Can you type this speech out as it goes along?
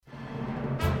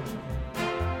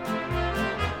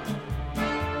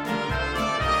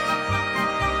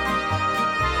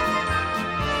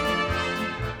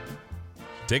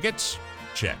Tickets?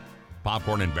 Check.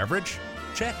 Popcorn and beverage?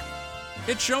 Check.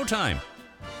 It's showtime.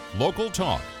 Local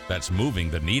talk that's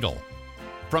moving the needle.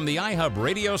 From the iHub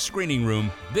Radio Screening Room,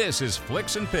 this is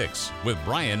Flicks and Picks with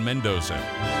Brian Mendoza.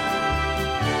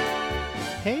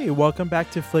 Hey, welcome back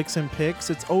to Flicks and Picks.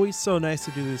 It's always so nice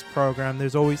to do this program.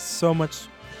 There's always so much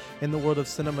in the world of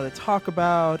cinema to talk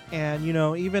about. And, you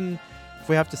know, even if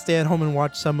we have to stay at home and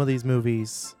watch some of these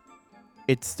movies,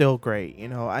 it's still great, you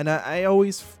know. And I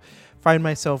always find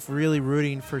myself really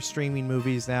rooting for streaming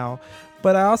movies now.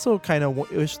 But I also kind of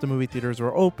wish the movie theaters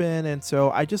were open. And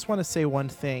so I just want to say one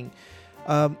thing.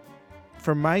 From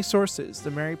my sources,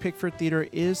 the Mary Pickford Theater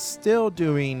is still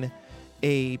doing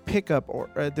a pickup, or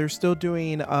they're still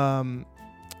doing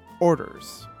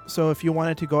orders. So if you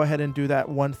wanted to go ahead and do that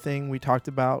one thing we talked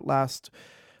about last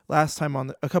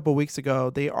time a couple weeks ago,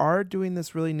 they are doing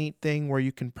this really neat thing where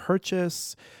you can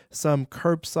purchase some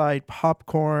curbside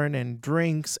popcorn and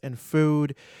drinks and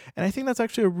food. And I think that's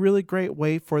actually a really great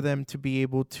way for them to be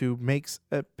able to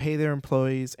pay their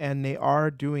employees. And they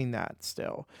are doing that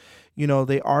still. You know,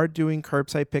 they are doing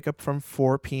curbside pickup from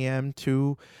 4 p.m.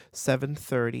 to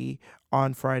 7:30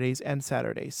 on Fridays and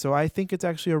Saturdays. So I think it's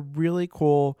actually a really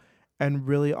cool and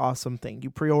really awesome thing. You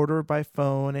pre-order by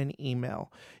phone and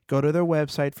email. Go to their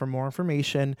website for more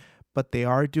information, but they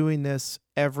are doing this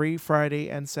every Friday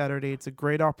and Saturday. It's a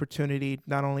great opportunity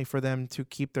not only for them to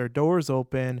keep their doors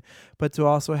open, but to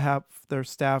also have their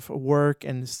staff work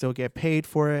and still get paid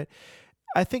for it.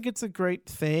 I think it's a great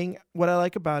thing. What I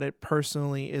like about it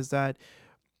personally is that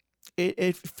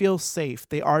it feels safe.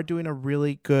 They are doing a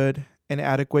really good and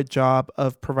adequate job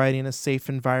of providing a safe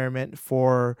environment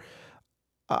for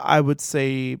I would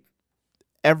say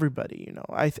everybody, you know.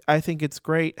 I think it's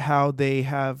great how they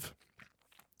have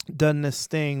done this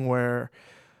thing where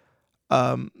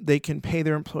they can pay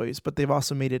their employees, but they've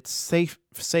also made it safe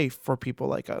for people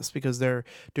like us because they're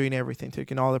doing everything,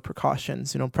 taking all the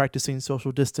precautions, you know, practicing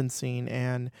social distancing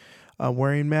and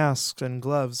wearing masks and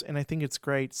gloves. And I think it's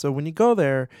great. So when you go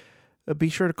there, be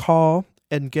sure to call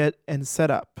and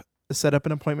set up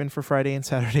an appointment for Friday and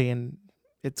Saturday, and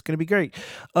it's going to be great.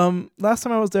 Last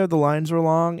time I was there, the lines were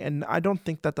long, and I don't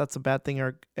think that that's a bad thing.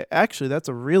 Or actually, that's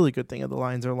a really good thing that the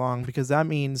lines are long, because that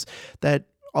means that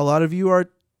a lot of you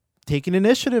are taking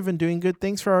initiative and doing good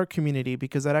things for our community,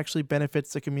 because that actually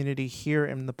benefits the community here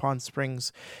in the Palm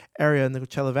Springs area in the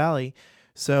Coachella Valley.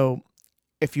 So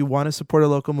if you want to support a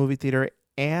local movie theater,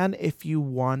 and if you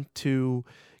want to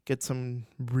get some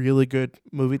really good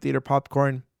movie theater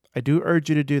popcorn, I do urge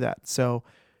you to do that. So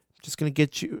just going to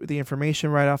get you the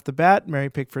information right off the bat. Mary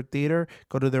Pickford Theater.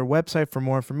 Go to their website for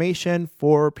more information.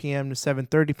 4 p.m. to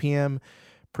 7:30 p.m.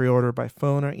 Pre-order by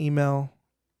phone or email.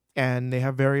 And they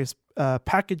have various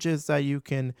packages that you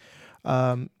can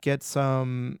get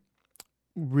some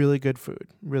really good food,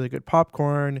 really good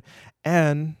popcorn.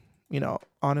 And, you know,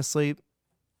 honestly,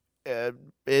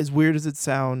 as weird as it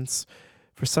sounds,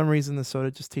 for some reason the soda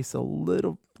just tastes a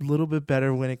little bit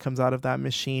better when it comes out of that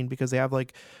machine, because they have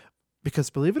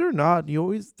because believe it or not,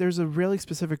 there's a really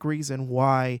specific reason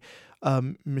why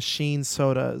machine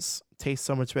sodas taste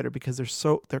so much better, because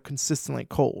they're consistently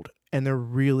cold, and they're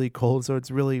really cold, so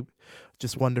it's really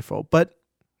just wonderful. But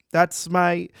that's what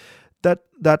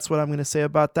I'm going to say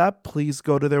about that. Please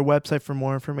go to their website for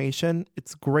more information.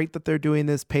 It's great that they're doing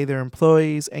this, pay their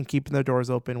employees, and keeping their doors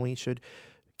open. We should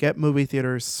get movie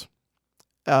theaters.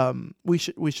 We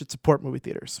should support movie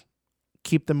theaters.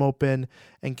 Keep them open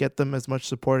and get them as much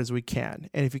support as we can.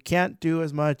 And if you can't do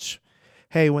as much,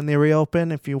 hey, when they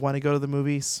reopen, if you want to go to the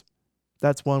movies,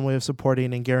 that's one way of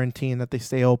supporting and guaranteeing that they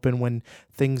stay open when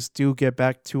things do get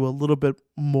back to a little bit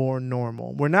more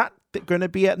normal. We're not going to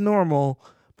be at normal,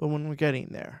 but when we're getting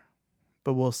there.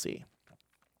 But we'll see.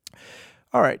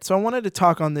 All right, so I wanted to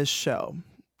talk on this show,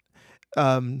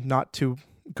 not to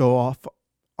go off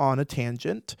on a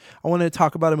tangent. I wanted to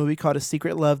talk about a movie called A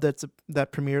Secret Love that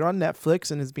premiered on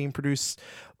Netflix and is being produced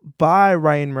by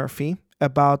Ryan Murphy,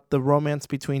 about the romance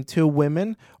between two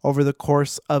women over the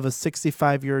course of a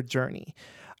 65-year journey.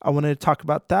 I wanted to talk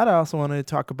about that. I also wanted to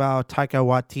talk about Taika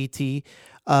Waititi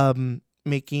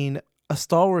making a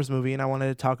Star Wars movie, and I wanted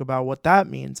to talk about what that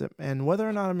means and whether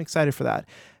or not I'm excited for that.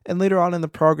 And later on in the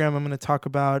program, I'm going to talk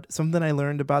about something I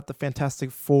learned about the Fantastic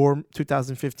Four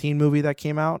 2015 movie that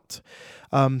came out,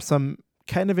 some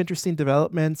kind of interesting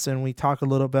developments, and we talk a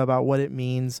little bit about what it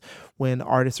means when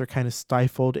artists are kind of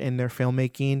stifled in their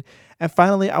filmmaking. And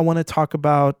finally, I want to talk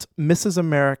about Mrs.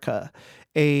 America.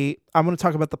 I'm going to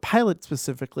talk about the pilot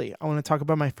specifically. I want to talk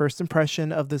about my first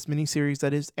impression of this miniseries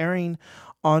that is airing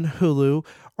on Hulu,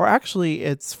 or actually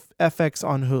it's FX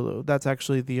on Hulu. That's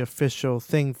actually the official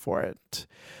thing for it.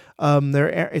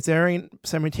 It's airing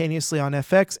simultaneously on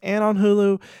FX and on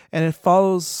Hulu, and it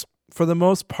follows, for the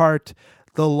most part,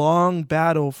 the long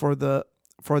battle for the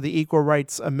Equal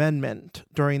Rights Amendment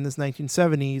during this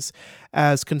 1970s,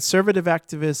 as conservative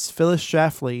activist Phyllis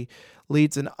Schlafly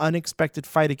leads an unexpected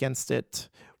fight against it,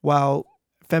 while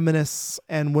feminists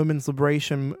and women's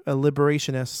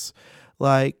liberationists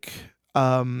like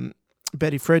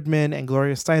Betty Friedan and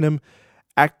Gloria Steinem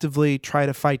actively try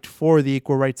to fight for the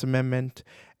Equal Rights Amendment.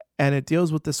 And it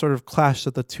deals with this sort of clash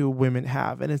that the two women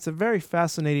have. And it's a very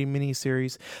fascinating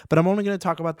miniseries, but I'm only going to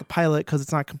talk about the pilot because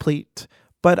it's not complete.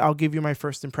 But I'll give you my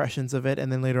first impressions of it,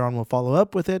 and then later on we'll follow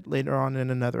up with it later on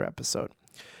in another episode.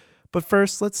 But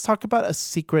first, let's talk about A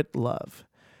Secret Love.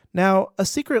 Now, A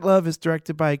Secret Love is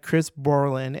directed by Chris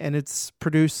Borland, and it's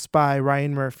produced by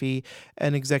Ryan Murphy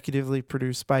and executively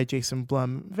produced by Jason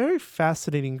Blum. Very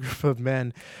fascinating group of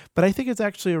men, but I think it's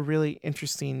actually a really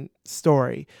interesting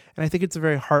story, and I think it's a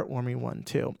very heartwarming one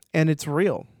too, and it's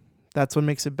real. That's what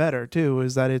makes it better too,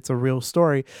 is that it's a real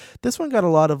story. This one got a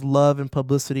lot of love and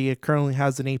publicity. It currently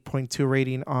has an 8.2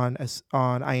 rating on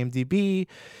IMDb,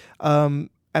 and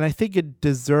I think it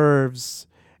deserves,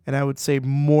 and I would say,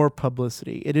 more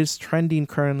publicity. It is trending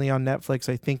currently on Netflix.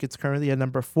 I think it's currently at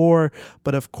number 4,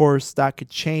 but of course that could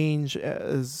change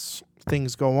as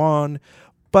things go on.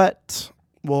 But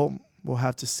we'll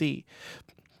have to see.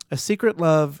 A Secret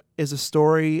Love is a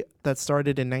story that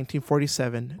started in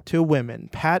 1947. Two women,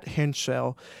 Pat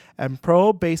Hinchell and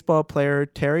pro baseball player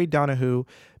Terry Donahue,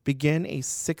 begin a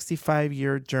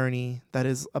 65-year journey that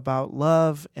is about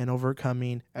love and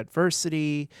overcoming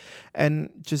adversity and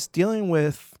just dealing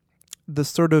with the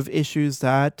sort of issues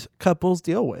that couples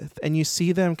deal with. And you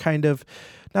see them kind of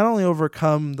not only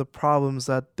overcome the problems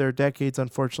that their decades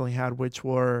unfortunately had, which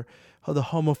were the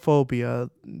homophobia,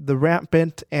 the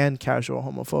rampant and casual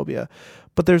homophobia,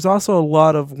 but there's also a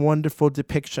lot of wonderful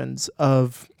depictions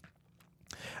of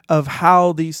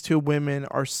how these two women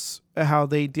are, how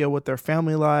they deal with their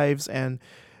family lives and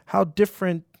how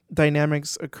different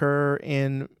dynamics occur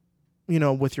in,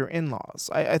 with your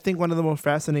in-laws. I think one of the most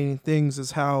fascinating things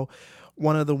is how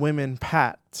one of the women,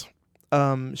 Pat,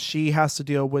 she has to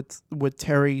deal with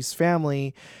Terry's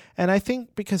family. And I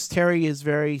think because Terry is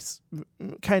very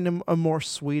kind of a more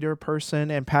sweeter person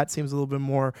and Pat seems a little bit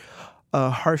more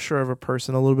harsher of a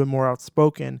person, a little bit more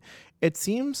outspoken, it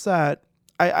seems that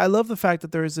I love the fact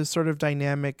that there is this sort of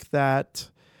dynamic that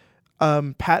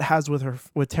Pat has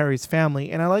with Terry's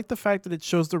family. And I like the fact that it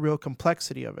shows the real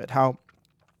complexity of it, how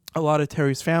a lot of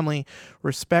Terry's family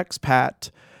respects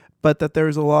Pat, but that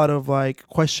there's a lot of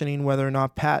questioning whether or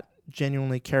not Pat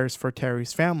genuinely cares for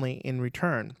Terry's family in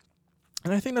return.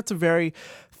 And I think that's a very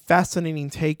fascinating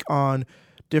take on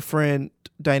different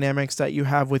dynamics that you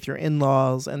have with your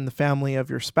in-laws and the family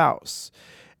of your spouse.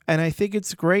 And I think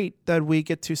it's great that we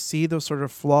get to see those sort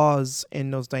of flaws in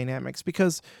those dynamics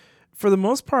because for the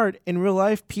most part, in real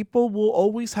life, people will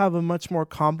always have a much more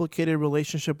complicated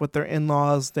relationship with their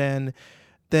in-laws than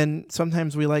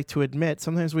sometimes we like to admit.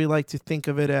 Sometimes we like to think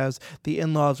of it as the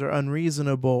in-laws are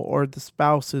unreasonable or the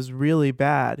spouse is really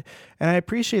bad. And I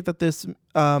appreciate that this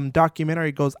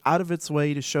documentary goes out of its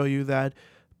way to show you that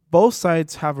both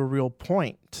sides have a real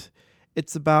point.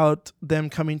 It's about them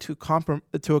coming to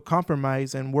a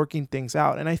compromise and working things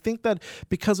out. And I think that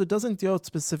because it doesn't deal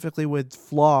specifically with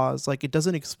flaws, it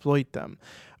doesn't exploit them.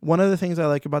 One of the things I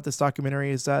like about this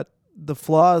documentary is that the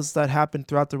flaws that happen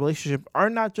throughout the relationship are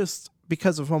not just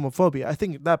because of homophobia. I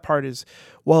think that part is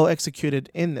well executed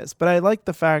in this. But I like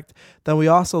the fact that we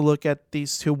also look at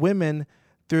these two women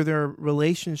through their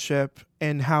relationship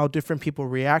and how different people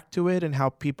react to it and how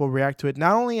people react to it,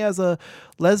 not only as a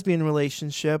lesbian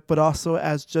relationship, but also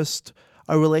as just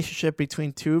a relationship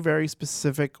between two very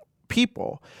specific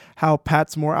people. How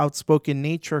Pat's more outspoken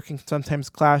nature can sometimes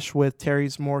clash with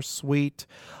Terry's more sweet,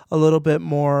 a little bit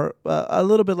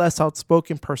less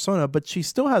outspoken persona, but she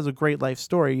still has a great life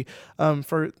story.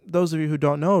 For those of you who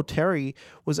don't know, Terry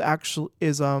was actually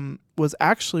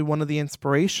one of the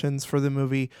inspirations for the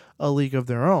movie A League of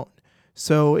Their Own.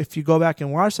 So if you go back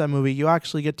and watch that movie, you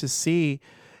actually get to see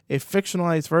a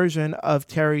fictionalized version of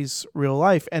Terry's real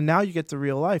life, and now you get the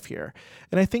real life here.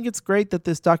 And I think it's great that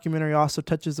this documentary also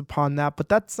touches upon that, but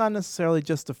that's not necessarily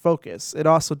just the focus. It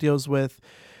also deals with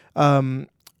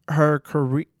her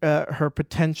career, her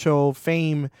potential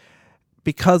fame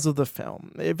because of the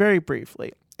film, very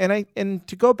briefly. And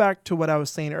to go back to what I was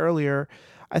saying earlier,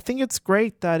 I think it's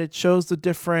great that it shows the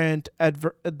different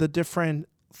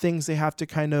things they have to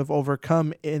kind of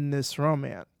overcome in this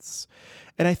romance.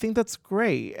 And I think that's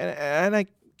great. And I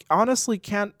honestly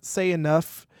can't say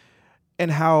enough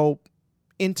and how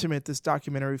intimate this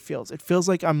documentary feels. It feels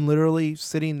like I'm literally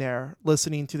sitting there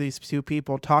listening to these two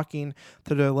people talking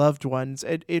to their loved ones.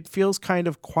 It feels kind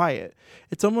of quiet.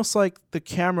 It's almost like the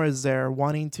camera is there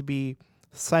wanting to be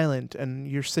silent, and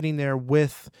you're sitting there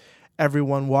with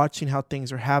everyone watching how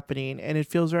things are happening, and it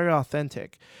feels very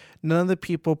authentic. None of the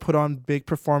people put on big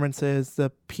performances.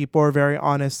 The people are very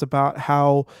honest about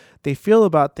how they feel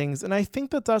about things, and I think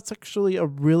that that's actually a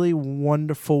really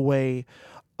wonderful way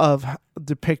of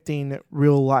depicting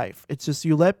real life. It's just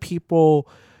you let people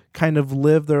kind of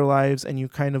live their lives and you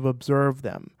kind of observe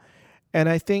them. And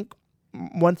I think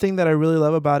one thing that I really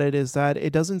love about it is that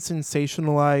it doesn't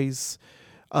sensationalize.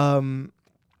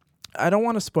 I don't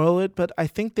want to spoil it, but I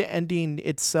think the ending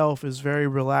itself is very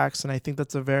relaxed, and I think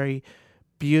that's a very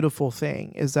beautiful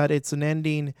thing, is that it's an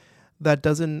ending that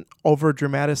doesn't over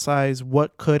dramatize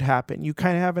what could happen. You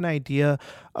kind of have an idea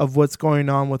of what's going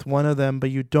on with one of them,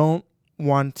 but you don't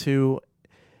want to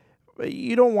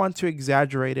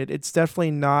exaggerate it. It's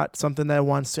definitely not something that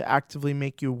wants to actively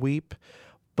make you weep,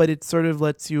 but it sort of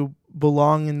lets you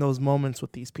belong in those moments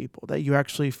with these people, that you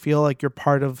actually feel like you're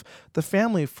part of the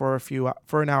family for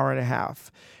an hour and a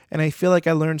half. And I feel like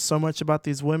I learned so much about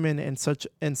these women in such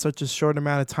a short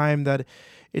amount of time that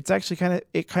it's actually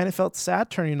kind of felt sad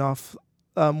turning off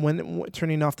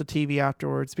turning off the TV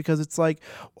afterwards, because it's like,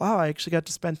 wow, I actually got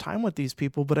to spend time with these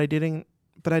people, but I don't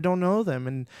know them,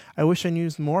 and I wish I knew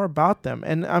more about them.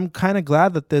 And I'm kind of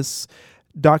glad that this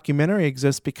documentary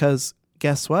exists, because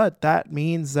guess what? That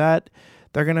means that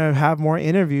they're going to have more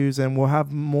interviews and we'll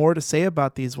have more to say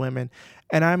about these women.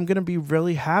 And I'm going to be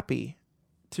really happy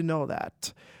to know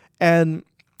that and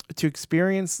to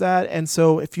experience that. And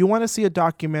so if you want to see a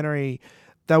documentary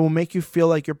that will make you feel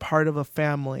like you're part of a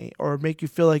family, or make you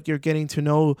feel like you're getting to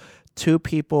know two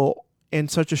people in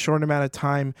such a short amount of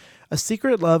time, A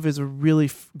Secret Love is a really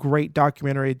great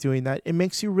documentary doing that. It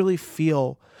makes you really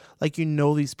feel like you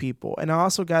know these people. And I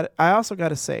also got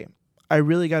to say, I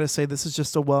really got to say, this is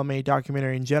just a well-made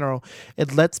documentary in general.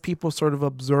 It lets people sort of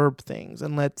observe things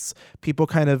and lets people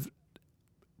kind of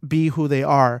be who they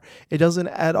are. It doesn't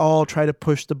at all try to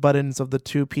push the buttons of the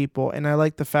two people. And I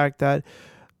like the fact that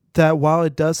while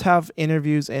it does have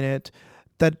interviews in it,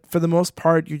 that for the most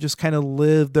part, you just kind of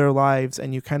live their lives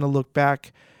and you kind of look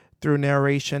back through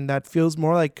narration that feels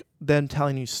more like them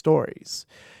telling you stories.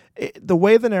 The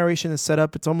way the narration is set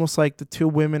up, it's almost like the two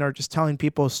women are just telling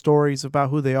people stories about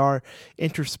who they are,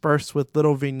 interspersed with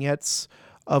little vignettes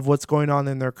of what's going on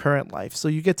in their current life. So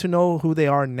you get to know who they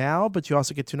are now, but you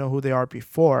also get to know who they are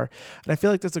before. And I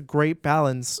feel like that's a great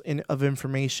balance of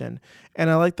information. And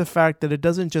I like the fact that it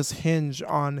doesn't just hinge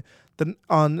on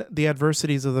the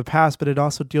adversities of the past, but it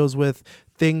also deals with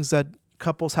things that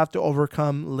couples have to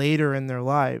overcome later in their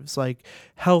lives, like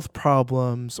health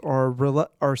problems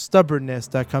or stubbornness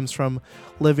that comes from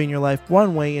living your life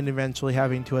one way and eventually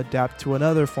having to adapt to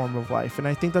another form of life. And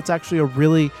I think that's actually a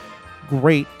really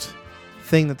great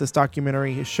thing that this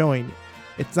documentary is showing.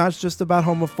 It's not just about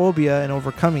homophobia and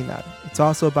overcoming that. It's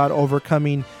also about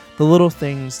overcoming the little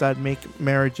things that make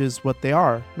marriages what they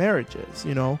are. Marriages,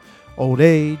 old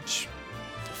age,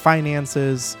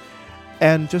 finances,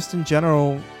 and just in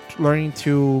general, learning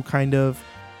to kind of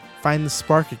find the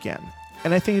spark again.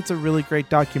 And I think it's a really great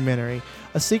documentary.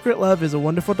 A Secret Love is a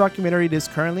wonderful documentary. It is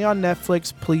currently on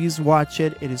Netflix. Please watch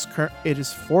it. It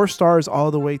is 4 stars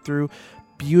all the way through.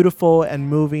 Beautiful and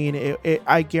moving.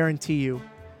 I guarantee you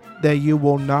that you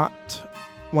will not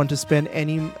want to spend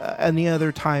any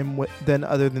other time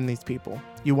other than these people.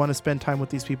 You want to spend time with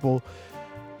these people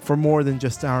for more than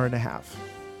just an hour and a half.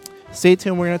 Stay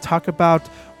tuned. We're going to talk about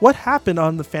what happened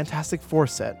on the Fantastic Four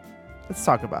set. Let's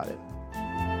talk about it.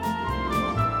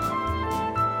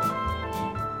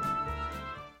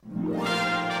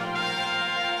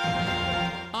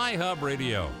 iHub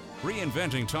Radio,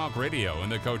 reinventing talk radio in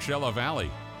the Coachella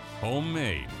Valley.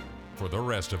 Homemade for the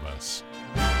rest of us.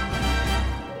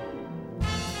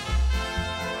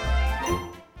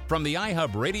 From the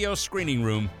iHub Radio screening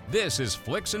room, this is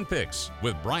Flicks and Picks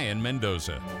with Brian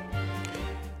Mendoza.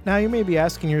 Now you may be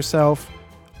asking yourself,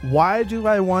 why do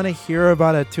I want to hear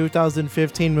about a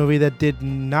 2015 movie that did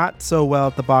not so well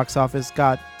at the box office,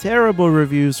 got terrible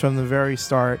reviews from the very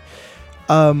start?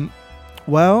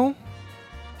 Well,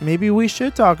 maybe we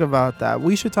should talk about that.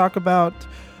 We should talk about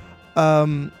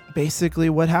basically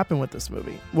what happened with this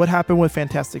movie. What happened with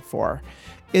Fantastic Four.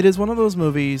 It is one of those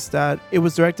movies that it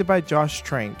was directed by Josh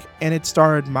Trank, and it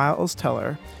starred Miles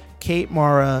Teller, Kate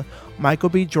Mara, Michael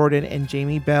B. Jordan, and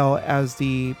Jamie Bell as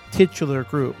the titular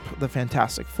group, the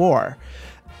Fantastic Four.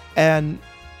 And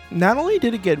not only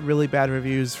did it get really bad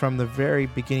reviews from the very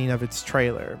beginning of its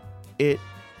trailer, it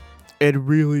it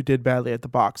really did badly at the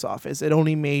box office. It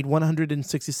only made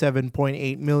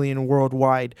 167.8 million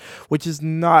worldwide, which is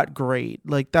not great.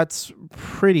 Like, that's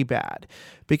pretty bad,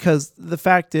 because the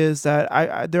fact is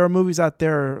that there are movies out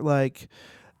there like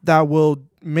that will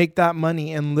make that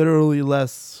money in literally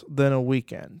less than a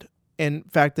weekend. In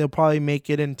fact, they'll probably make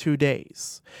it in 2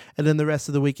 days, and then the rest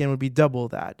of the weekend would be double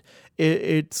that.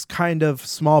 It's kind of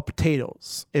small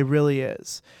potatoes. It really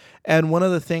is. And one of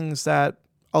the things that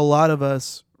a lot of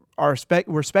us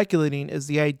we're speculating is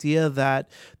the idea that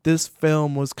this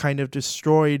film was kind of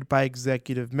destroyed by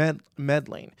executive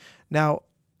meddling. Now,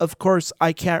 of course,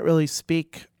 I can't really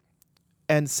speak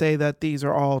and say that these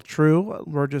are all true.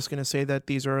 We're just going to say that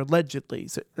these are allegedly.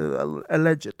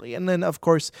 And then, of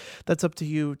course, that's up to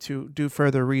you to do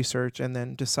further research and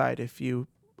then decide if you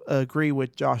agree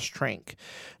with Josh Trank.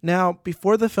 Now,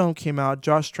 before the film came out,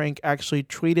 Josh Trank actually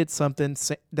tweeted something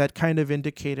that kind of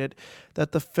indicated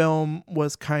that the film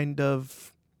was kind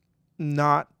of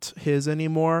not his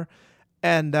anymore,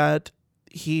 and that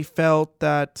he felt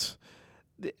that,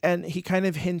 and he kind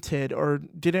of hinted or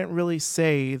didn't really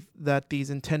say that these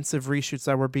intensive reshoots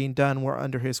that were being done were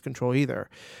under his control either.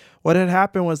 What had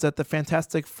happened was that the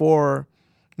Fantastic Four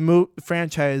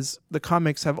franchise, the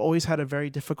comics, have always had a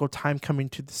very difficult time coming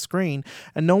to the screen,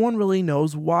 and no one really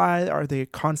knows why are they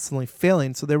constantly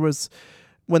failing. So there was,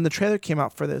 when the trailer came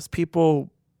out for this,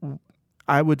 people,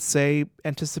 I would say,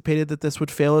 anticipated that this would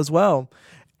fail as well.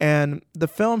 And the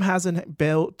film hasn't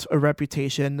built a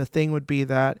reputation. The thing would be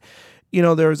that, you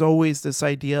know, there's always this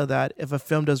idea that if a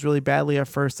film does really badly at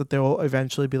first, that there will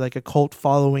eventually be like a cult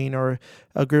following or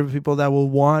a group of people that will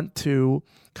want to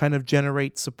kind of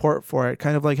generate support for it.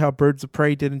 Kind of like how Birds of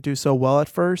Prey didn't do so well at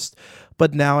first,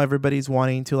 but now everybody's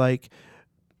wanting to, like,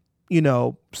 you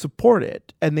know, support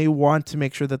it. And they want to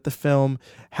make sure that the film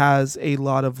has a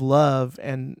lot of love.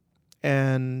 And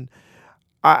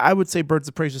I would say Birds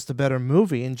of Prey is just a better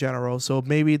movie in general, so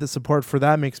maybe the support for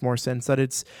that makes more sense, that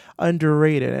it's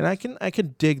underrated. And I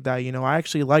can dig that. You know, I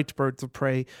actually liked Birds of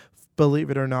Prey,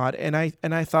 believe it or not, and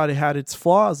I thought it had its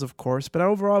flaws, of course, but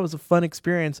overall it was a fun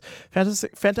experience.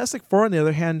 Fantastic Four, on the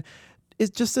other hand,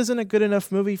 it just isn't a good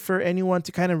enough movie for anyone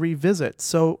to kind of revisit.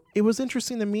 So it was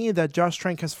interesting to me that Josh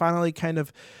Trank has finally kind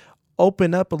of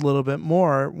opened up a little bit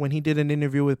more when he did an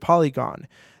interview with Polygon.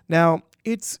 Now,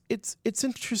 it's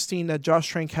interesting that Josh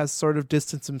Trank has sort of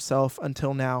distanced himself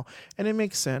until now, and it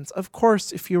makes sense. Of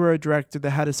course, if you were a director that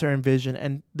had a certain vision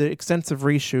and the extensive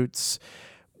reshoots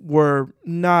were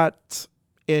not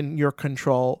in your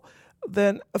control,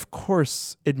 then of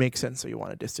course it makes sense that you want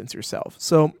to distance yourself.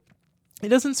 So he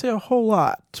doesn't say a whole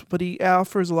lot, but he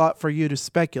offers a lot for you to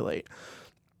speculate.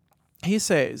 He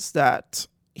says that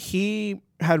he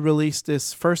had released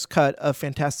this first cut of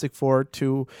Fantastic Four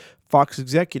to Fox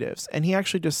executives, and he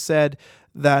actually just said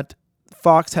that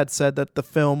Fox had said that the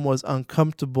film was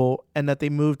uncomfortable and that they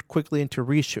moved quickly into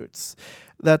reshoots,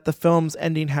 that the film's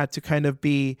ending had to kind of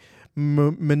be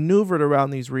maneuvered around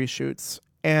these reshoots.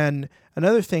 And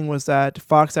another thing was that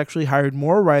Fox actually hired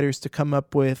more writers to come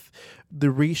up with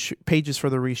the pages for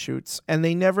the reshoots, and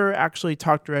they never actually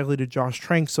talked directly to Josh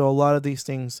Trank, so a lot of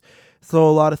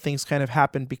things kind of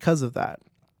happened because of that.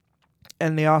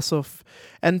 And they also,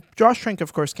 and Josh Trank,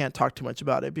 of course, can't talk too much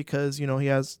about it because, you know, he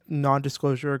has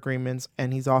non-disclosure agreements,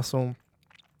 and he's also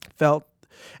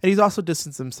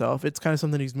distanced himself. It's kind of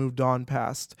something he's moved on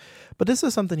past. But this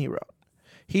is something he wrote.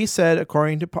 He said,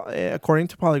 according to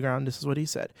Polygon, this is what he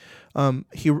said.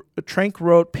 Trank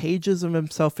wrote pages of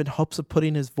himself in hopes of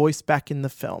putting his voice back in the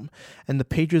film, and the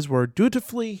pages were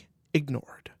dutifully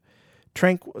ignored.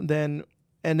 Trank then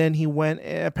he went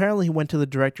to the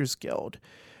Directors Guild,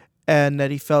 and that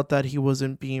he felt that he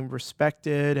wasn't being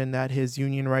respected and that his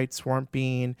union rights weren't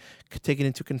being taken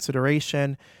into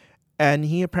consideration. And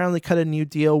he apparently cut a new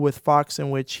deal with Fox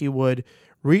in which he would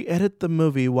re-edit the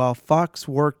movie while Fox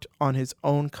worked on its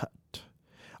own cut,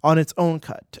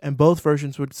 and both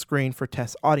versions would screen for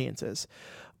test audiences.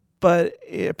 But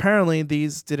apparently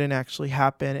these didn't actually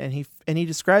happen, and he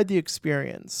described the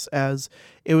experience as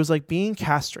it was like being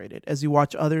castrated as you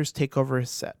watch others take over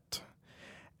his set.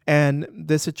 And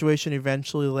this situation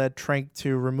eventually led Trank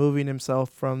to removing himself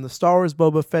from the Star Wars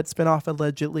Boba Fett spinoff,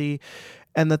 allegedly.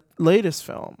 And the latest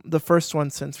film, the first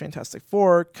one since Fantastic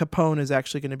Four, Capone, is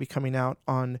actually going to be coming out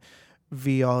on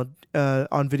video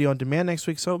on demand next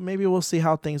week. So maybe we'll see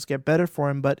how things get better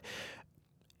for him. But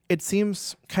it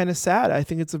seems kind of sad. I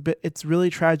think it's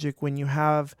really tragic when you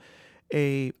have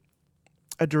a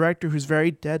director who's very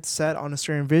dead set on a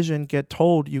certain vision get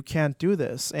told you can't do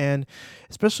this. And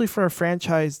especially for a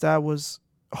franchise that was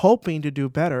hoping to do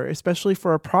better, especially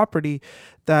for a property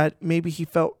that maybe he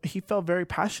felt very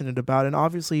passionate about, and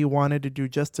obviously he wanted to do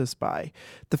justice by.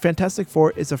 The Fantastic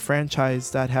Four is a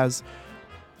franchise that has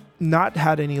not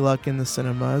had any luck in the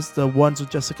cinemas. The ones with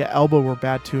Jessica Alba were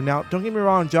bad too. Now, don't get me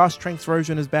wrong, Josh Trank's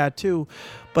version is bad too,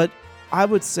 but I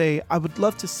would say I would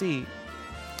love to see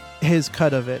his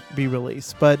cut of it be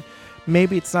released, but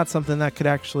maybe it's not something that could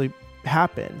actually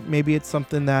happen. Maybe it's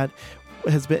something that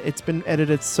it's been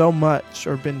edited so much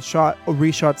or been shot or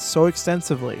reshot so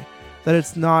extensively that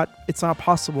it's not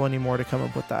possible anymore to come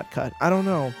up with that cut. I don't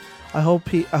know. I hope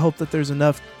that there's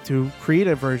enough to create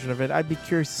a version of it. I'd be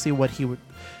curious to see what he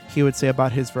would say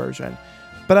about his version.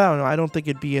 But I don't know. I don't think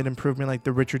it'd be an improvement like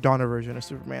the Richard Donner version of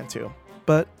Superman 2.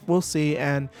 But we'll see,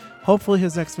 and hopefully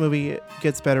his next movie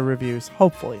gets better reviews.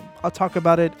 Hopefully. I'll talk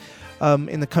about it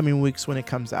in the coming weeks when it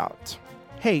comes out.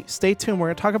 Hey, stay tuned. We're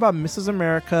going to talk about Mrs.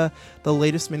 America, the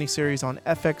latest miniseries on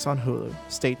FX on Hulu.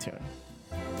 Stay tuned.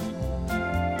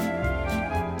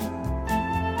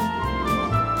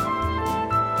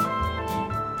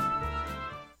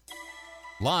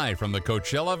 Live from the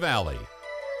Coachella Valley.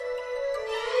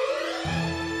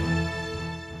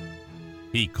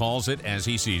 He calls it as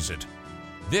he sees it.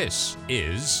 This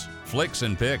is Flicks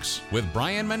and Picks with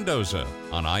Brian Mendoza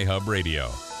on iHub Radio.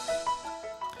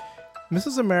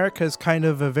 Mrs. America is kind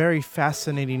of a very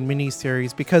fascinating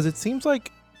miniseries because it seems like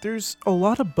there's a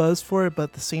lot of buzz for it, but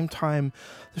at the same time,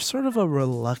 there's sort of a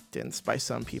reluctance by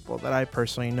some people that I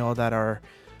personally know that are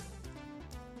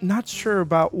not sure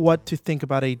about what to think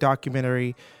about a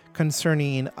documentary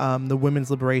concerning the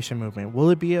women's liberation movement. Will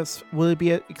it be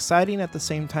exciting at the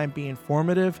same time be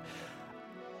informative?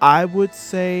 I would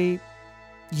say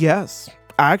yes.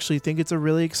 I actually think it's a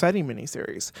really exciting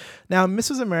miniseries. Now,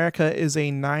 Mrs. America is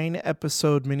a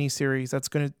 9-episode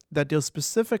miniseries that deals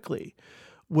specifically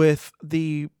with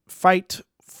the fight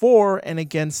for and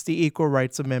against the Equal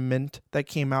Rights Amendment that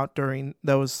came out during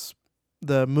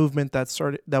the movement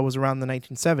that was around the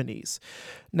 1970s.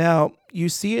 Now, you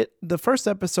see it, the first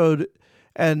episode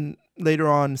and later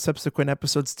on subsequent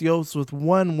episodes deals with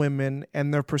one woman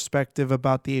and their perspective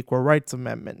about the Equal Rights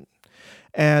Amendment.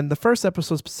 And the first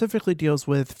episode specifically deals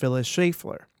with Phyllis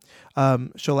Schlafly.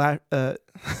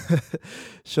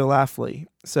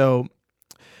 So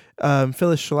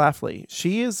Phyllis Schlafly,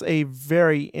 she is a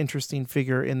very interesting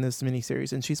figure in this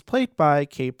miniseries, and she's played by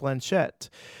Cate Blanchett.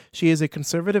 She is a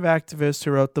conservative activist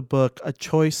who wrote the book A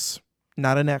Choice,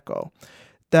 Not an Echo,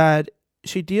 that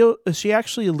she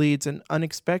actually leads an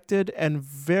unexpected and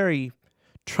very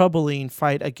troubling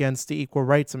fight against the Equal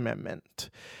Rights Amendment.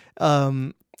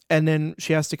 And then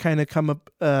she has to kind of come up,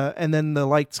 and then the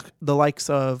likes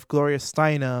of Gloria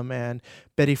Steinem and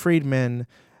Betty Friedman,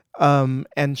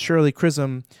 and Shirley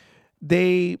Chisholm,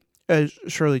 they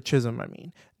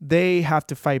have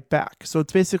to fight back. So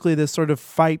it's basically this sort of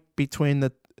fight between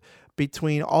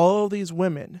all of these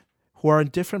women who are in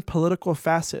different political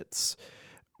facets,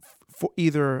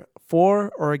 either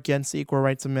for or against the Equal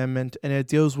Rights Amendment, and it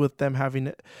deals with them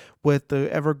with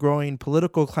the ever-growing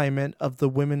political climate of the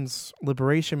women's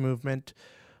liberation movement,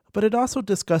 but it also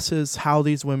discusses how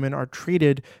these women are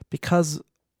treated because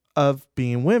of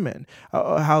being women,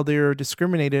 how they're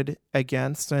discriminated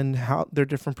against, and how their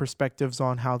different perspectives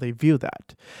on how they view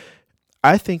that.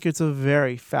 I think it's a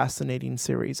very fascinating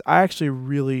series. I actually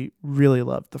really, really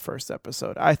loved the first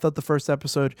episode. I thought the first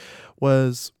episode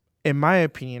was, in my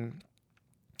opinion,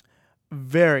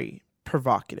 very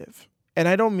provocative. And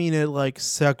I don't mean it like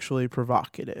sexually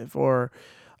provocative or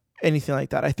anything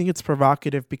like that. I think it's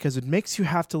provocative because it makes you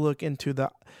have to look into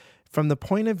from the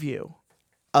point of view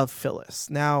of Phyllis.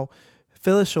 Now,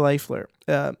 Phyllis Schlafly,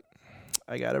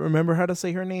 I gotta remember how to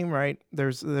say her name right.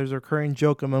 There's a recurring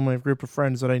joke among my group of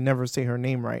friends that I never say her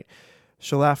name right.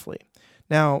 Schlafly.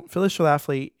 Now, Phyllis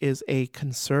Schlafly is a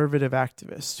conservative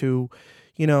activist who,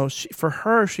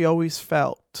 she always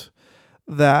felt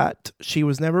that she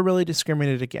was never really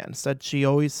discriminated against, that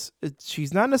she's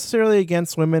not necessarily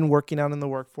against women working out in the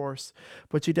workforce,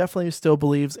 but she definitely still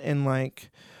believes in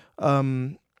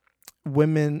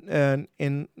women, and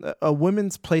in a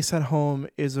woman's place at home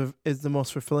is the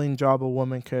most fulfilling job a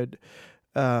woman could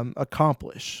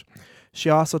accomplish. She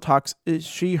also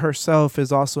she herself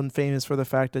is also famous for the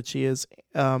fact that she is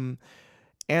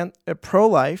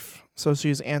pro-life, so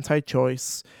she's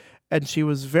anti-choice, and she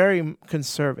was very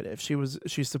conservative.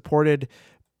 She supported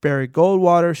Barry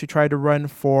Goldwater. She tried to run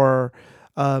for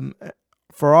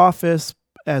office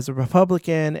as a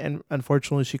Republican, and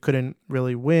unfortunately she couldn't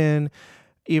really win,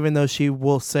 even though she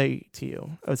will say to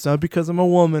you, it's not because I'm a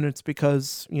woman, it's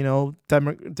because,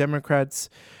 Democrats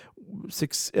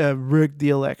rigged the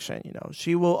election.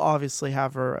 She will obviously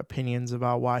have her opinions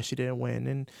about why she didn't win.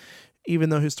 And even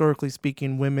though historically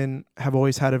speaking, women have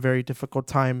always had a very difficult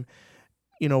time,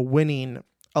 winning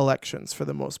elections for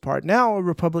the most part. Now a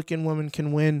Republican woman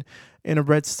can win in a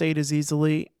red state as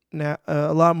easily now,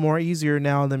 a lot more easier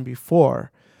now than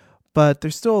before. But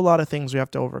there's still a lot of things we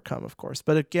have to overcome, of course.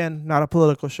 But again, not a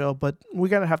political show, but we're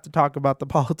going to have to talk about the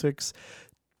politics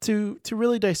to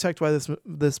really dissect why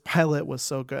this pilot was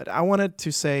so good. I wanted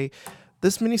to say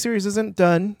this miniseries isn't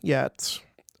done yet,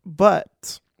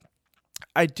 but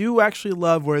I do actually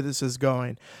love where this is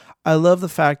going. I love the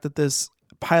fact that this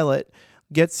pilot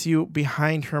gets you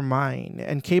behind her mind,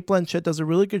 and Cate Blanchett does a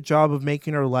really good job of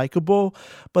making her likable,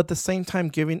 but at the same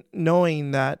time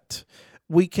knowing that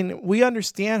we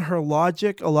understand her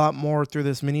logic a lot more through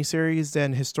this miniseries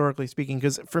than historically speaking.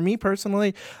 Because for me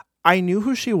personally, I knew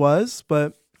who she was,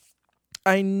 but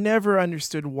I never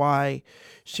understood why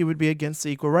she would be against the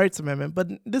Equal Rights Amendment. But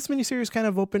this miniseries kind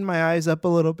of opened my eyes up a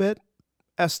little bit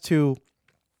as to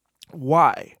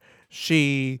why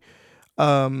she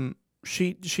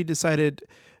decided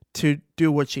to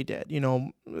do what she did.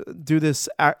 Do this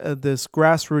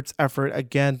grassroots effort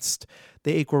against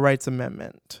the Equal Rights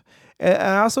Amendment. And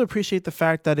I also appreciate the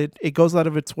fact that it goes out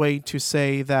of its way to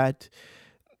say that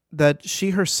she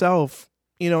herself,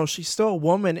 she's still a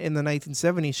woman in the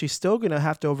 1970s. She's still going to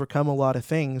have to overcome a lot of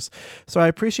things. So I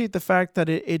appreciate the fact that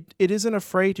it isn't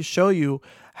afraid to show you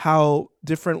how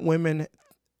different women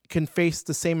can face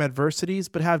the same adversities,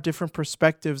 but have different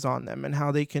perspectives on them, and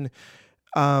how they can,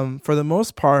 for the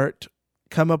most part,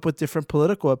 come up with different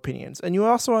political opinions. And you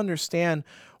also understand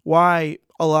why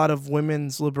a lot of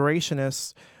women's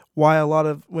liberationists, why a lot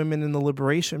of women in the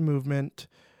liberation movement,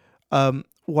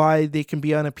 why they can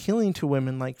be unappealing to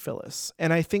women like Phyllis.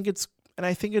 And I think it's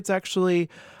actually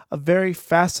a very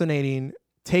fascinating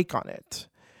take on it.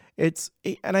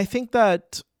 And I think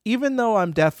that even though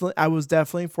I was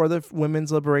definitely for the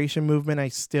women's liberation movement, I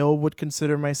still would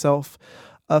consider myself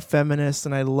a feminist,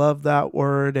 and I love that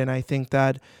word. And I think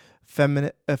that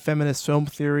feminist film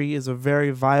theory is a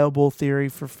very viable theory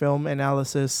for film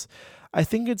analysis. I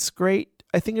think it's great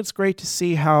to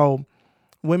see how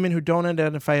women who don't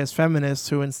identify as feminists,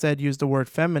 who instead use the word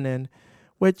feminine,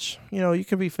 which, you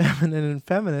can be feminine and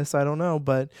feminist, I don't know,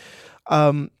 but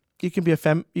you can be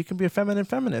a feminine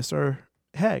feminist, or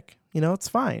heck, it's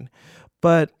fine.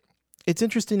 But it's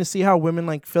interesting to see how women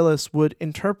like Phyllis would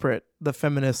interpret the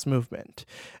feminist movement.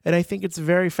 And I think it's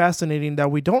very fascinating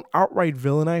that we don't outright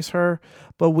villainize her,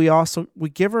 but we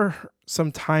give her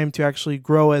some time to actually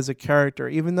grow as a character,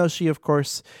 even though she, of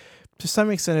course, to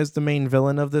some extent is the main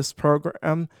villain of this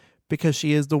program, because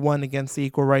she is the one against the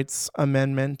Equal Rights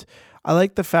Amendment. I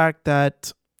like the fact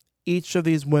that each of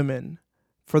these women,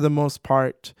 for the most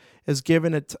part, is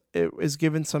given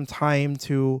some time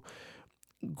to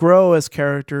grow as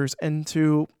characters and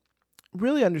to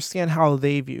really understand how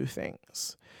they view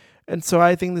things. And so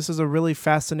I think this is a really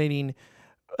fascinating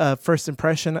first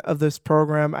impression of this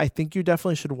program. I think you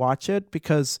definitely should watch it,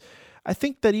 because I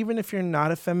think that even if you're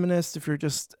not a feminist, if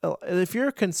you're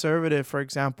a conservative, for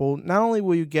example, not only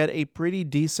will you get a pretty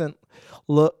decent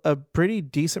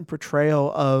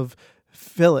portrayal of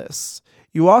Phyllis,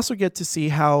 you also get to see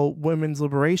how women's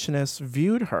liberationists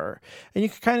viewed her. And you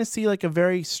can kind of see like a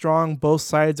very strong both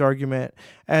sides argument,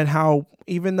 and how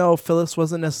even though Phyllis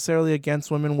wasn't necessarily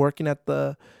against women working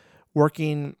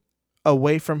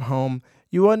away from home,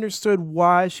 you understood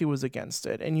why she was against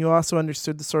it. And you also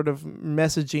understood the sort of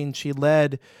messaging she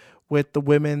led with the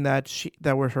women that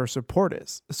were her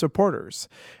supporters.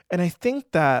 And I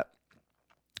think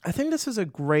this is a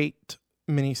great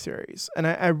miniseries. And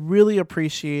I really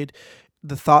appreciate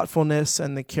the thoughtfulness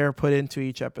and the care put into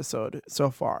each episode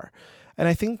so far. And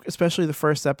I think especially the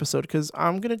first episode, because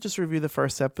I'm going to just review the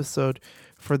first episode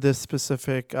for this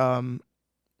specific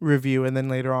review, and then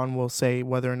later on we'll say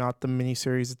whether or not the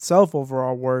miniseries itself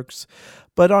overall works.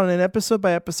 But on an episode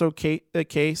by episode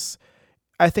case,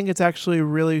 I think it's actually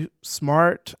really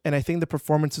smart, and I think the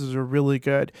performances are really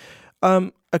good.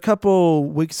 A couple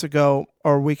weeks ago,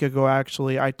 or a week ago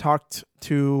actually, I talked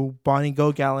to Bonnie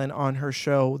Gogalen on her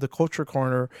show, The Culture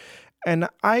Corner, and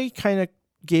I kind of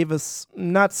gave us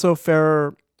not so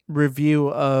fair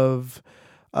review of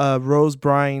Rose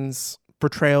Byrne's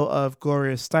portrayal of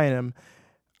Gloria Steinem.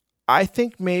 I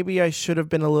think maybe I should have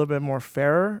been a little bit more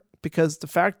fairer, because the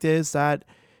fact is that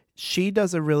she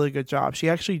does a really good job. She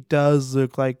actually does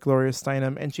look like Gloria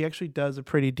Steinem, and she actually does a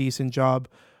pretty decent job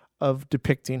of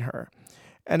depicting her.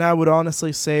 And I would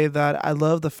honestly say that I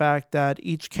love the fact that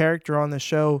each character on the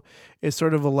show is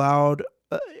sort of allowed,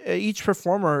 each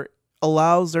performer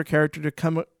allows their character to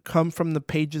come from the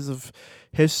pages of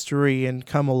history and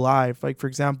come alive. Like, for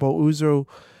example, Uzu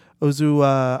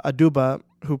Aduba,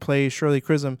 who plays Shirley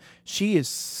Chisholm, she is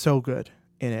so good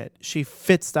in it. She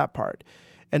fits that part.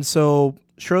 And so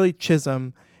Shirley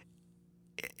Chisholm,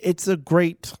 it's a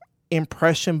great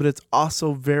impression, but it's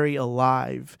also very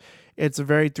alive. It's a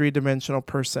very three-dimensional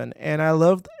person. And I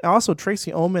loved also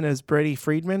Tracy Ullman as Betty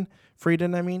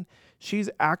Friedan, she's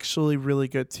actually really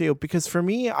good too. Because for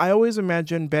me, I always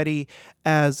imagined Betty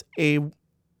as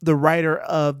the writer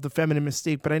of The Feminine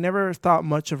Mystique, but I never thought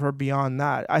much of her beyond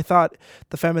that. I thought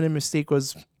The Feminine Mystique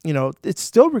was, it's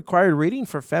still required reading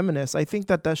for feminists. I think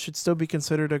that should still be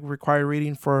considered a required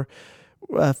reading for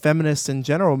feminists in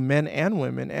general, men and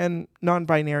women, and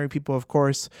non-binary people, of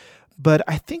course. But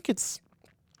I think it's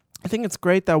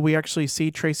great that we actually see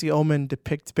Tracy Ullman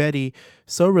depict Betty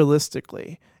so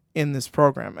realistically in this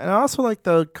program. And I also like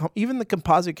even the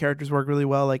composite characters work really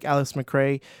well, like Alice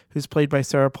McRae, who's played by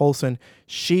Sarah Paulson.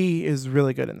 She is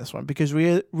really good in this one because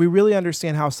we really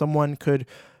understand how someone could,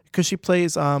 because she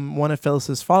plays one of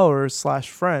Phyllis's followers /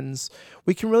 friends,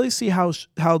 we can really see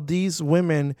how these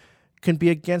women can be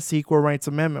against the Equal Rights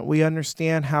Amendment. We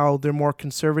understand how their more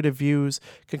conservative views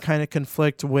can kind of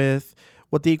conflict with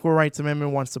what the Equal Rights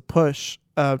Amendment wants to push,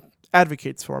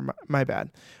 advocates for, my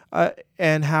bad,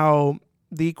 and how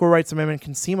the Equal Rights Amendment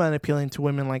can seem unappealing to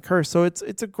women like her. So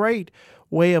it's a great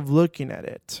way of looking at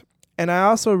it. And I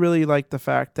also really like the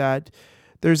fact that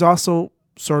there's also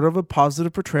sort of a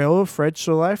positive portrayal of Fred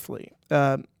Schlafly.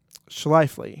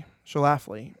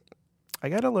 I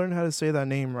got to learn how to say that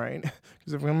name right.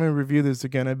 Because if I'm going to review this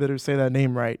again, I better say that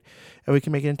name right. And we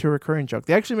can make it into a recurring joke.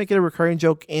 They actually make it a recurring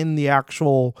joke in the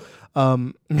actual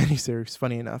miniseries,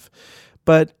 funny enough.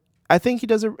 But I think he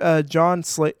does John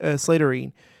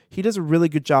Slattery. He does a really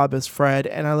good job as Fred,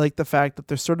 and I like the fact that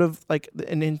there's sort of like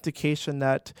an indication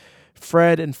that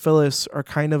Fred and Phyllis are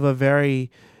kind of a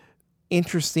very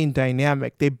interesting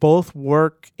dynamic. They both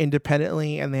work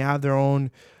independently, and they have their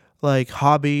own like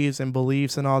hobbies and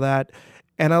beliefs and all that.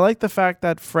 And I like the fact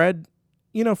that Fred,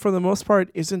 for the most part,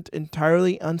 isn't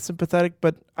entirely unsympathetic,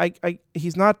 but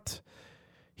he's not.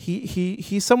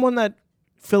 He's someone that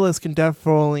Phyllis can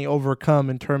definitely overcome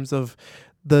in terms of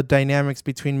the dynamics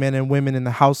between men and women in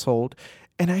the household.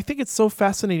 And I think it's so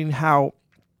fascinating how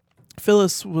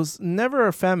Phyllis was never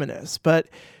a feminist, but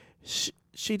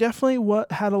she definitely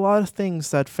had a lot of things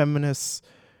that feminists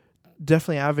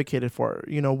definitely advocated for,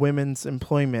 women's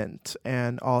employment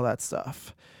and all that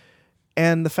stuff.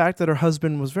 And the fact that her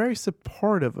husband was very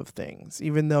supportive of things,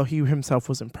 even though he himself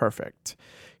wasn't perfect.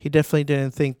 He definitely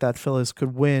didn't think that Phyllis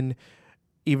could win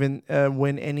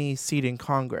any seat in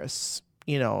Congress,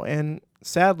 and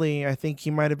sadly, I think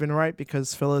he might have been right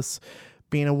because Phyllis,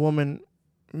 being a woman,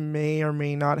 may or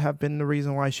may not have been the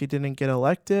reason why she didn't get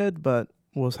elected, but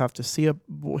we'll have to see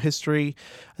history.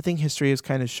 I think history has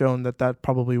kind of shown that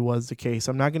probably was the case.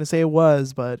 I'm not going to say it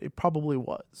was, but it probably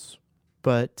was.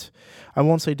 But I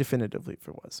won't say definitively if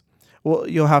it was. Well,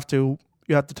 you'll have to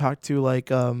talk to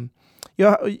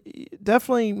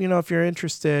definitely, if you're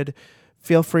interested,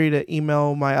 feel free to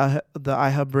email the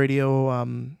iHub Radio.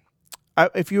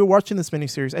 If you're watching this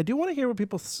miniseries, I do want to hear what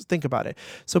people think about it.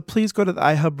 So please go to the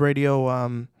iHub Radio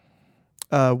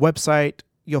website.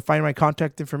 You'll find my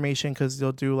contact information because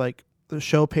they'll do like the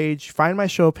show page. Find my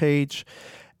show page,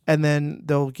 and then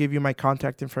they'll give you my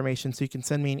contact information so you can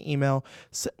send me an email.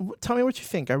 Tell me what you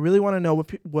think. I really want to know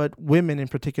what women in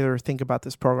particular think about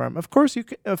this program. Of course,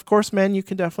 men, you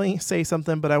can definitely say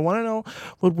something, but I want to know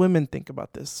what women think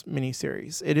about this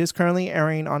miniseries. It is currently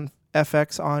airing on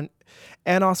FX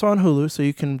and also on Hulu, so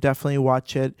you can definitely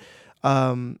watch it.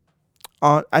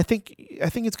 I think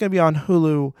it's going to be on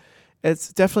Hulu.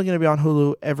 It's definitely going to be on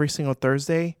Hulu every single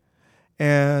Thursday,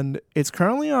 and it's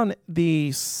currently on the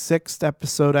 6th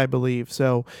episode, I believe.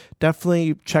 So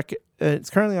definitely check it. It's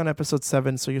currently on episode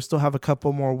 7, so you still have a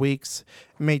couple more weeks.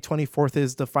 May 24th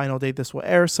is the final date this will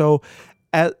air. So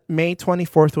at May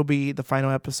 24th will be the final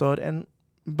episode, and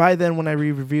by then, when I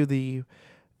review the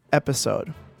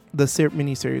episode, the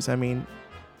miniseries,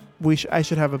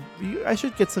 I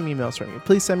should get some emails from you.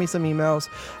 Please send me some emails.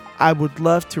 I would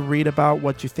love to read about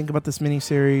what you think about this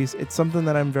miniseries. It's something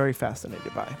that I'm very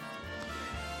fascinated by.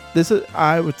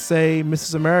 I would say,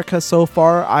 Mrs. America, so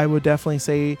far, I would definitely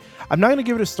say, I'm not going to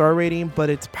give it a star rating,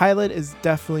 but its pilot is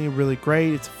definitely really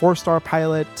great. It's a 4-star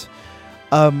pilot.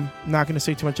 Not going to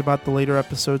say too much about the later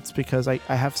episodes because I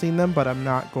have seen them, but I'm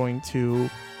not going to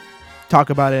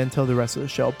talk about it until the rest of the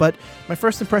show. But my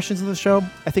first impressions of the show,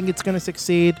 I think it's going to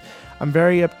succeed. I'm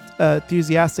very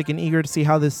enthusiastic and eager to see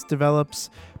how this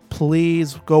develops.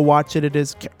 Please go watch it. It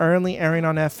is currently airing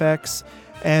on FX.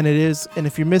 And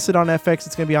if you miss it on FX,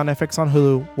 it's going to be on FX on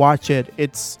Hulu. Watch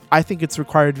it. I think it's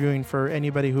required viewing for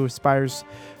anybody who aspires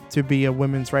to be a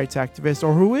women's rights activist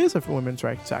or who is a women's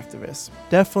rights activist.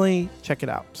 Definitely check it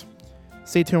out.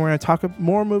 Stay tuned. We're going to talk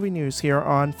more movie news here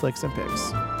on Flicks and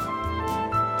Picks.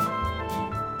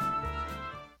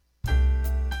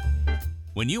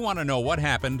 When you want to know what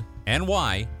happened and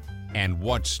why and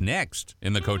what's next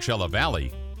in the Coachella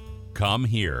Valley, come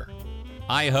here.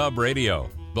 iHub Radio,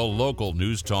 the local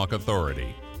news talk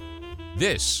authority.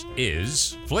 This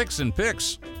is Flicks and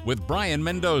Picks with Brian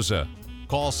Mendoza.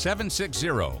 Call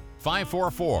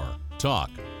 760-544-TALK.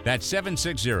 That's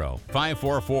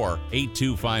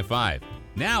 760-544-8255.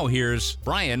 Now here's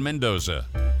Brian Mendoza.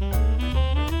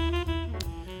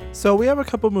 So we have a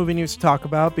couple movie news to talk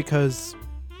about because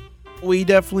we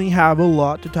definitely have a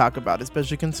lot to talk about,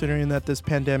 especially considering that this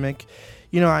pandemic,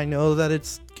 I know that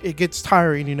it gets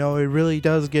tiring, it really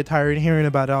does get tiring hearing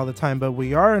about it all the time, but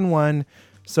we are in one,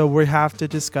 so we have to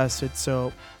discuss it.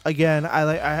 So again,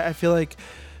 I feel like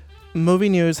movie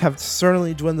news have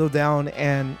certainly dwindled down,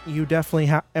 and you definitely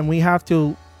have, and I have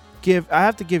to give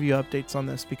you updates on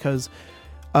this because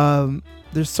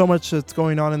there's so much that's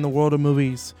going on in the world of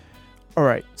movies. All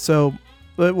right, so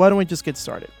why don't we just get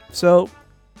started? So,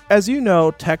 as you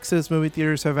know, Texas movie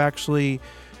theaters have actually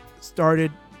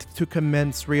started to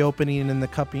commence reopening in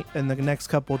the next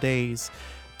couple days.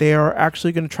 They are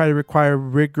actually going to try to require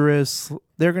rigorous.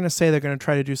 They're going to say they're going to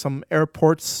try to do some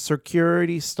airport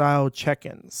security style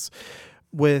check-ins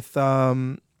with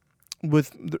in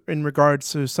regards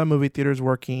to some movie theaters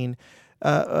working.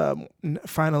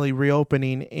 Finally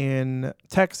reopening in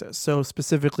Texas. So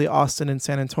specifically Austin and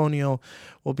San Antonio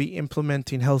will be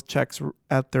implementing health checks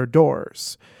at their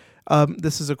doors.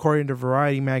 This is according to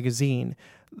Variety magazine.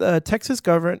 The Texas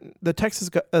governor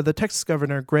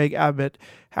Greg Abbott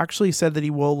actually said that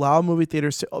he will allow movie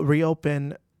theaters to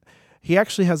reopen. He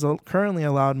actually has currently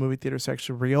allowed movie theaters to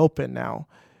actually reopen now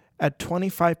at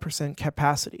 25%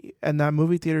 capacity, and that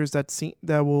movie theaters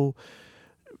that will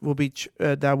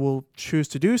choose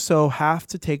to do so have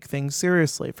to take things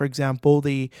seriously. For example,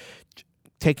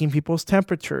 taking people's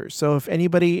temperatures. So if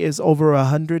anybody is over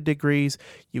 100 degrees,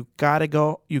 you gotta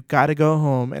go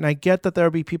home. And I get that there'll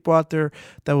be people out there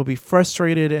that will be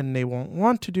frustrated and they won't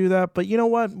want to do that. But you know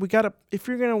what? If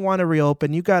you're gonna want to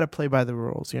reopen, you gotta play by the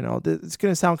rules. It's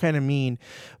gonna sound kind of mean,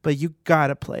 but you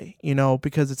gotta play.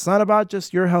 Because it's not about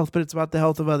just your health, but it's about the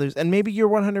health of others. And maybe you're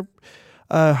 100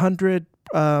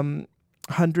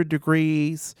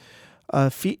 degrees.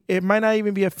 It might not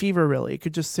even be a fever, really. It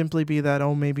could just simply be that,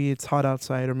 maybe it's hot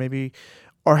outside, or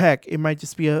heck, it might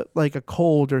just be a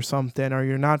cold or something, or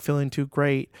you're not feeling too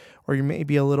great, or you may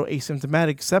be a little asymptomatic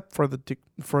except for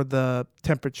the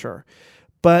temperature.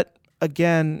 But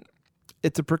again,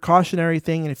 it's a precautionary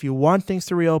thing, and if you want things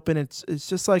to reopen, it's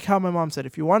just like how my mom said,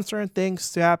 if you want certain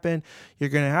things to happen, you're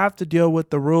going to have to deal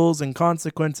with the rules and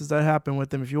consequences that happen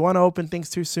with them. If you want to open things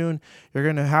too soon, you're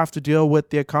going to have to deal with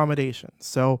the accommodations.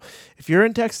 So if you're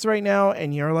in Texas right now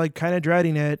and you're kind of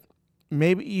dreading it,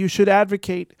 maybe you should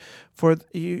advocate for,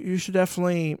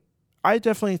 I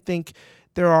definitely think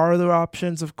there are other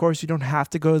options. Of course, you don't have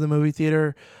to go to the movie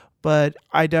theater, but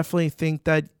I definitely think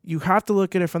that you have to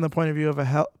look at it from the point of view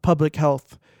of public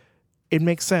health. It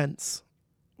makes sense.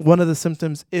 One of the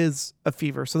symptoms is a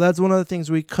fever. So that's one of the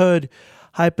things we could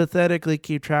hypothetically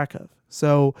keep track of.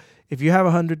 So if you have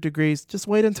 100 degrees, just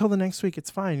wait until the next week.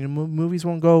 It's fine. Movies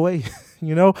won't go away.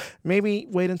 Maybe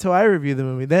wait until I review the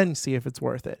movie, then see if it's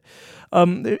worth it.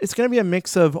 It's going to be a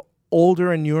mix of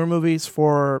older and newer movies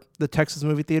for the Texas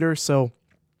movie theater. So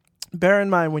bear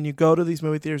in mind, when you go to these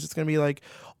movie theaters, it's going to be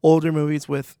older movies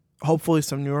with hopefully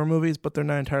some newer movies, but they're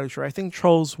not entirely sure. I think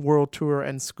Trolls World Tour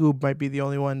and Scoob might be the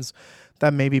only ones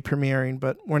that may be premiering,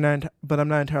 but I'm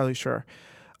not entirely sure.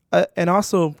 And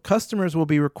also, customers will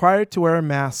be required to wear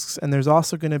masks, and there's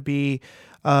also going to be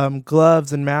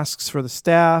gloves and masks for the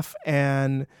staff,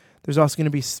 and there's also going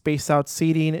to be spaced out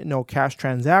seating, no cash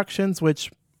transactions,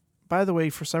 which, by the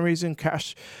way, for some reason,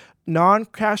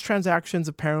 non-cash transactions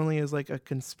apparently is a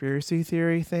conspiracy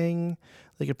theory thing.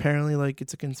 Apparently,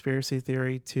 it's a conspiracy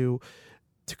theory to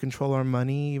control our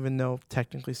money, even though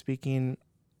technically speaking,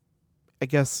 I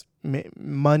guess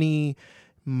money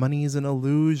is an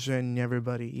illusion.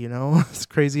 Everybody, as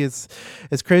crazy as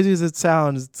it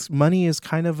sounds, money is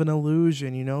kind of an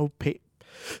illusion.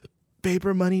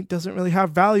 Paper money doesn't really have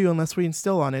value unless we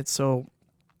instill on it. So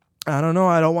I don't know.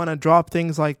 I don't want to drop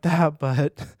things like that,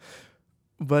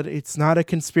 but it's not a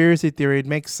conspiracy theory. It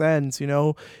makes sense.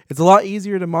 It's a lot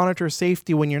easier to monitor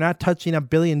safety when you're not touching not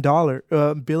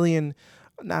 $1 billion,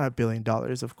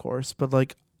 of course,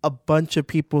 but a bunch of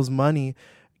people's money.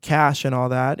 cash and all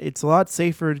that. It's a lot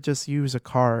safer to just use a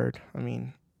card. I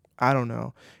mean, I don't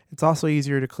know. It's also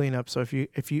easier to clean up. So if you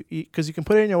because you can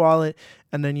put it in your wallet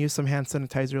and then use some hand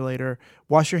sanitizer later,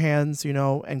 wash your hands,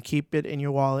 and keep it in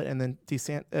your wallet, and then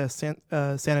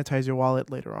sanitize your wallet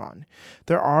later on.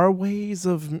 There are ways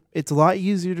of. It's a lot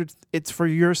easier it's for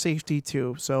your safety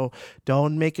too. So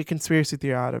don't make a conspiracy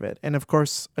theory out of it. And of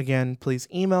course, again, please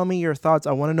email me your thoughts.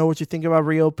 I want to know what you think about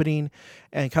reopening.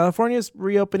 And California's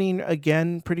reopening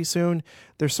again pretty soon.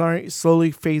 They're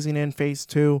slowly phasing in phase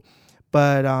 2.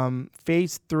 But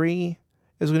phase 3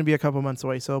 is going to be a couple months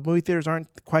away. So movie theaters aren't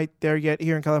quite there yet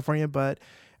here in California, but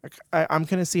I'm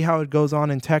going to see how it goes on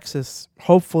in Texas.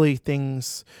 Hopefully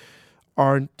things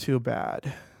aren't too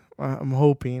bad. I'm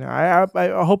hoping. I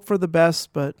hope for the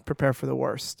best, but prepare for the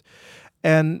worst.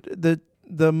 And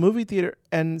the movie theater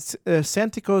and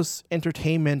Santikos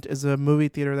Entertainment is a movie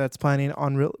theater that's planning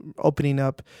on opening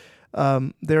up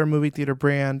their movie theater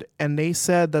brand, and they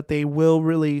said that they will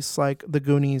release like The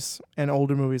Goonies and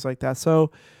older movies like that.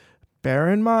 So bear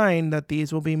in mind that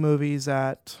these will be movies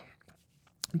that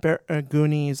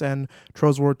Goonies and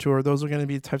Trolls World Tour, those are going to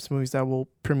be the types of movies that will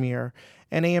premiere.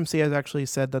 And AMC has actually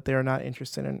said that they are not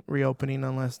interested in reopening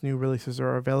unless new releases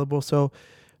are available. So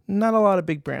not a lot of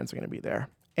big brands are going to be there.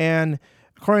 And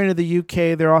according to the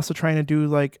UK, they're also trying to do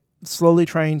slowly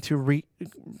trying to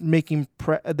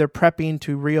they're prepping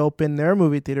to reopen their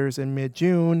movie theaters in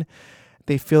mid-June.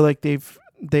 They feel like they've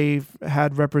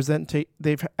had representatives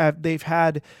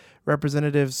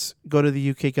go to the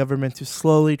UK government to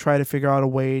slowly try to figure out a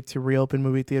way to reopen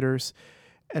movie theaters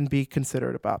and be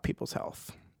considerate about people's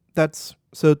health. Those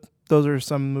are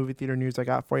some movie theater news I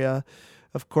got for you.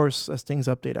 Of course, as things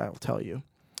update, I'll tell you.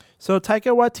 So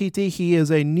Taika Waititi, he is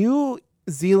a New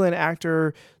Zealand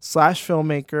actor /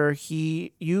 filmmaker.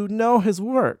 His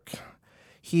work.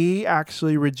 He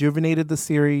actually rejuvenated the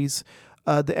series,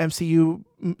 the MCU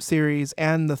series,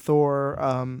 and the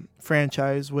Thor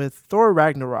franchise with Thor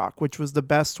Ragnarok, which was the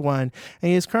best one.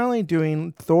 And he is currently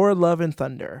doing Thor Love and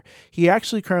Thunder. He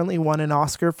actually currently won an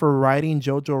Oscar for writing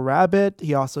Jojo Rabbit.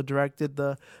 He also directed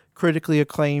the critically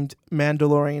acclaimed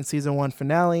Mandalorian Season 1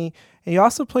 finale. And he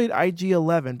also played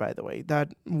IG-11, by the way,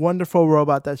 that wonderful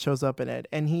robot that shows up in it.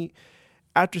 And he,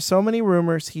 after so many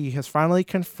rumors, he has finally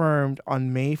confirmed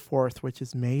on May 4th, which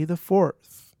is May the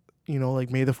 4th.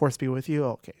 May the 4th be with you.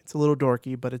 Okay, it's a little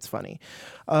dorky, but it's funny.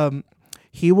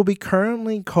 He will be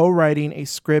currently co-writing a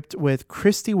script with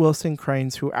Christy Wilson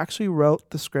Cranes, who actually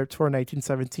wrote the script for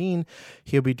 1917.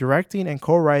 He'll be directing and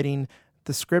co-writing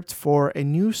the script for a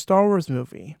new Star Wars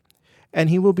movie. And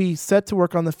he will be set to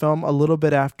work on the film a little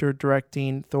bit after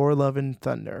directing Thor Love and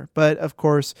Thunder. But, of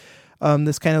course,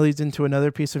 this kind of leads into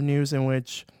another piece of news in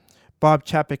which Bob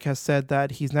Chapek has said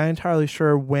that he's not entirely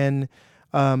sure when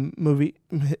the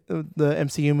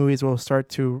MCU movies will start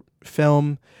to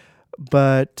film.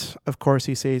 But, of course,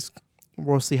 he says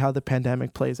we'll see how the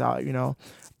pandemic plays out,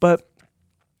 But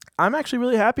I'm actually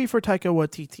really happy for Taika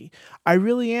Waititi. I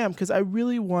really am, because I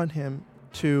really want him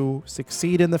to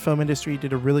succeed in the film industry. He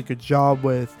did a really good job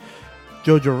with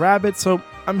Jojo Rabbit, so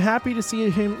I'm happy to see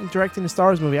him directing a Star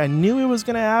Wars movie. I knew it was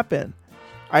going to happen.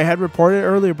 I had reported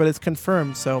earlier, but it's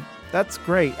confirmed, so that's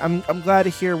great. I'm glad to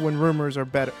hear when rumors are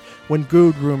better, when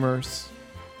good rumors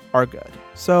are good.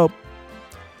 So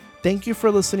thank you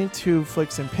for listening to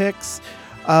Flicks and Picks.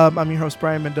 I'm your host,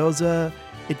 Brian Mendoza.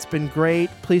 It's been great.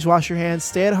 Please wash your hands.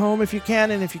 Stay at home if you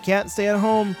can, and if you can't stay at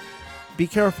home, be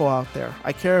careful out there.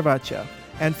 I care about you.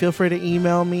 And feel free to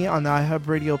email me on the iHub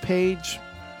Radio page.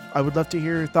 I would love to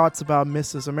hear your thoughts about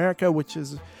Mrs. America, which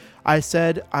is, I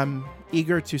said, I'm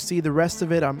eager to see the rest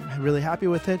of it. I'm really happy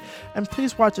with it. And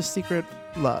please watch A Secret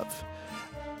Love.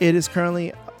 It is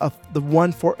currently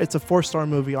it's a 4-star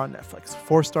movie on Netflix.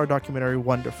 4-star documentary.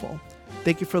 Wonderful.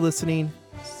 Thank you for listening,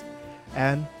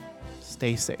 and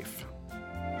stay safe.